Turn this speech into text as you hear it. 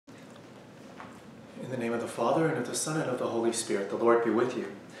In the name of the Father, and of the Son, and of the Holy Spirit, the Lord be with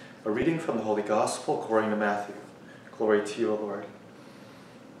you. A reading from the Holy Gospel according to Matthew. Glory to you, O Lord.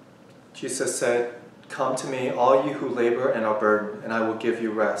 Jesus said, "Come to me, all you who labor and are burdened, and I will give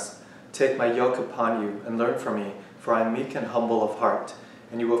you rest. Take my yoke upon you, and learn from me, for I am meek and humble of heart,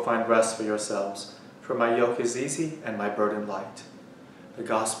 and you will find rest for yourselves. For my yoke is easy, and my burden light." The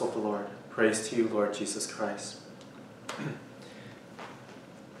Gospel of the Lord. Praise to you, Lord Jesus Christ.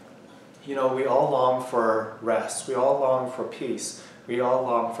 You know, we all long for rest. We all long for peace. We all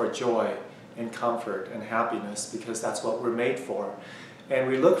long for joy and comfort and happiness because that's what we're made for. And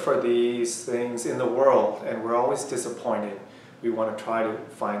we look for these things in the world and we're always disappointed. We want to try to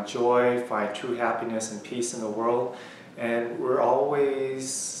find joy, find true happiness and peace in the world, and we're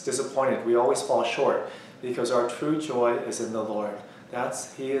always disappointed. We always fall short because our true joy is in the Lord.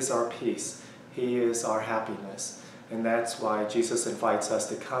 He is our peace. He is our happiness. And that's why Jesus invites us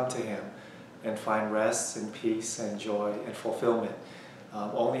to come to Him and find rest and peace and joy and fulfillment.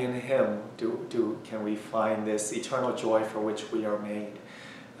 Only in Him can we find this eternal joy for which we are made.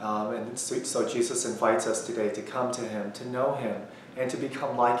 And so Jesus invites us today to come to Him, to know Him, and to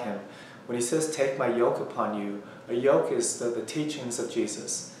become like Him. When He says, "Take my yoke upon you," a yoke is the teachings of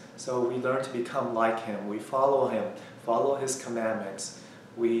Jesus. So we learn to become like Him. We follow Him, follow His commandments.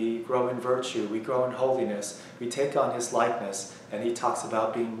 We grow in virtue, we grow in holiness, we take on His likeness, and He talks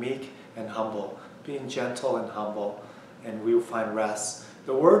about being meek and humble, being gentle and humble, and we will find rest.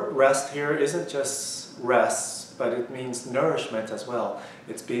 The word rest here isn't just rest, but it means nourishment as well.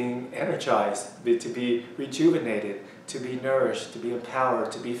 It's being energized, to be rejuvenated, to be nourished, to be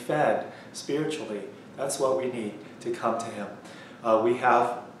empowered, to be fed spiritually. That's what we need to come to Him. We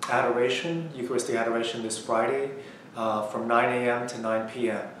have adoration, Eucharistic adoration this Friday, from 9 a.m. to 9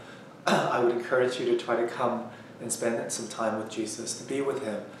 p.m. I would encourage you to try to come and spend some time with Jesus, to be with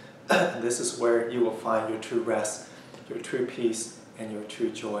Him. And this is where you will find your true rest, your true peace, and your true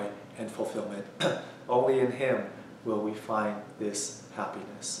joy and fulfillment. Only in Him will we find this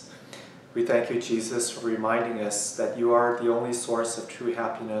happiness. We thank you, Jesus, for reminding us that you are the only source of true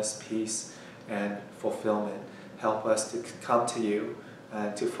happiness, peace, and fulfillment. Help us to come to you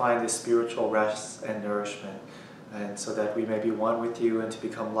and to find this spiritual rest and nourishment, and so that we may be one with you and to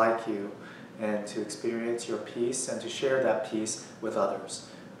become like you and to experience your peace and to share that peace with others.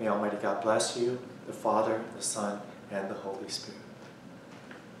 May Almighty God bless you, the Father, the Son, and the Holy Spirit.